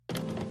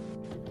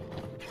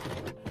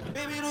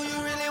Baby, do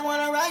you really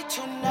wanna ride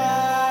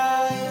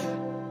tonight?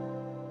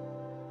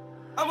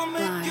 I'ma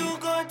make you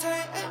go and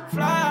take and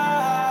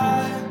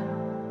fly.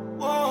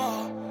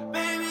 Whoa,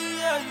 baby,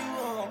 yeah, you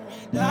hold me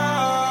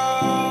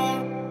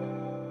down.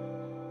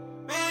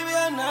 Baby,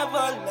 I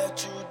never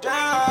let you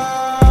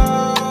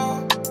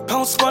down.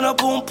 Pounce on a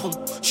boom boom,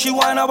 she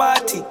wanna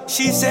body.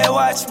 She said,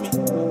 watch me.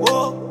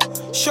 Whoa,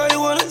 shorty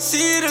wanna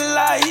see the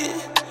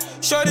light.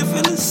 Shorty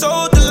feeling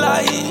so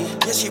delight.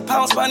 Yeah, she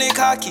pounce on the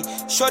cocky.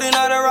 Shorty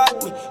know to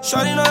rock me.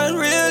 Shorty know to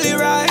really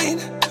ride.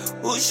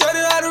 Ooh, shorty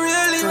know to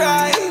really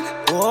ride.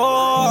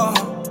 Whoa.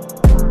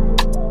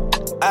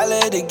 I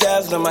let the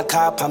girls know my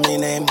car on me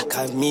name.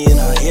 Cause me and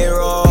a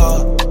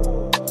hero.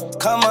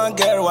 Come on,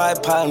 girl,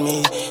 wipe on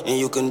me. And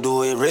you can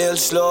do it real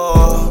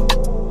slow.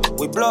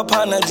 We blow up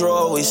on the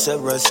draw. We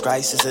severus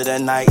crisis to the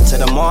night to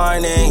the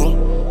morning.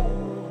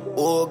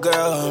 Oh,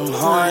 girl, I'm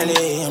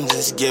horny. I'm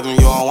just giving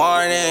you a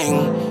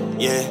warning.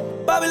 Yeah.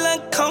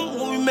 Babylon come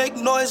when we make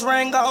noise,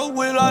 rang out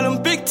with all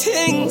them big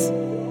things.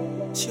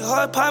 She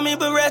hard pa me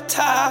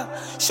Beretta.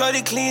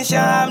 Shorty clean, she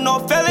have no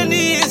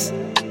felonies.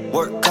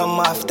 Work come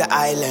off the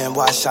island,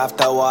 wash off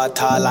the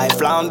water like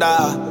flounder.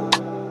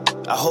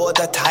 I hold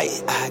her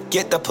tight, I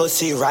get the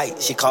pussy right.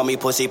 She call me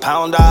pussy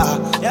pounder.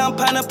 Yeah, I'm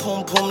panna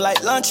pum pum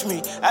like lunch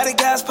meat. At the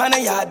gas panna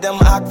yard,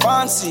 them act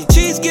fancy.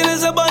 Cheese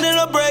Guinness, a bun in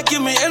a bread,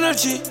 give me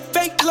energy.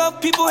 Fake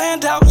love, people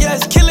hand out, yeah,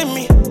 it's killing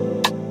me.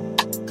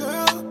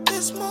 Girl,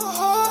 it's my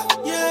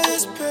heart, yeah,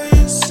 it's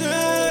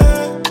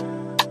pacing.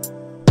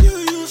 You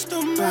used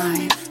to make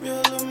me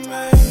feel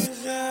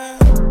amazing.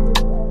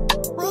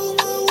 Roll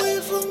away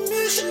from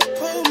me, she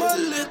pulled my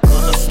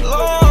liquor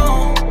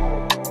slow.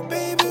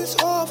 Baby, it's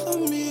hard for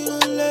me to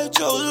let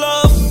your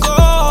love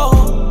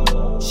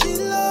go. She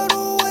love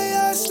the way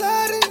I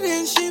slide it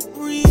and she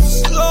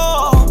breathes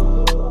slow.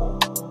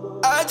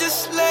 I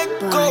just let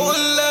go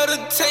and let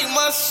her take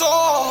my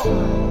soul.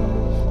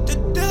 The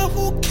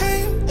devil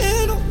came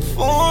in the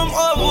form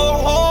of a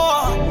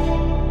whore.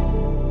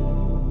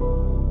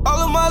 All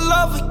of my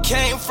love, it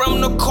came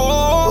from the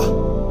core.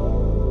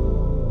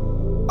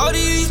 All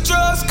these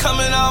drugs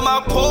coming out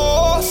my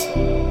pores.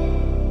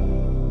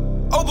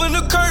 Open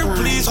the curtain,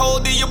 please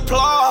hold the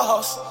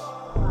applause.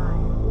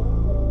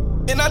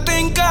 And I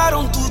thank God I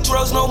don't do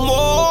drugs no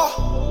more.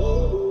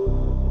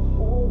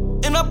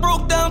 And I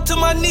broke down to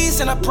my knees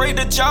and I prayed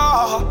to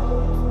Jah.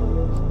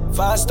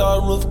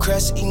 5-star roof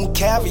crest eating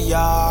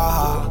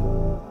caviar.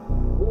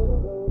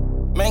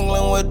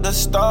 Mingling with the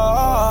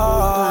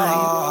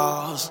stars.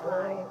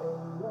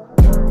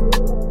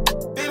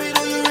 Baby,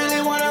 do you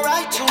really wanna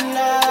ride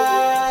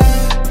tonight?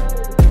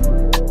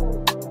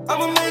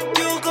 I'ma make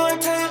you go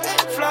and take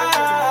and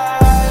fly.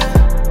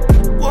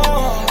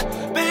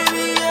 Whoa,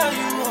 baby, yeah,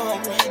 you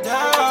hold me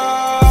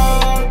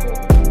down.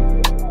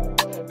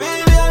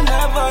 Baby, I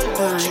never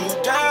let you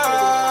down.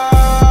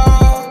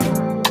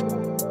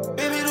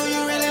 Baby, do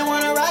you really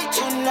wanna ride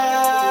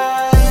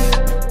tonight?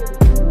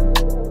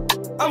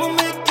 I'ma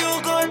make you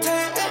go and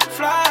take and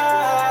fly.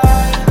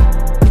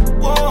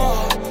 Whoa,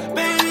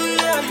 baby,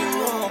 yeah, you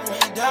hold me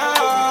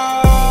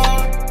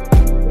down.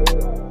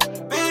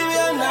 Baby,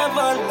 I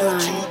never let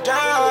you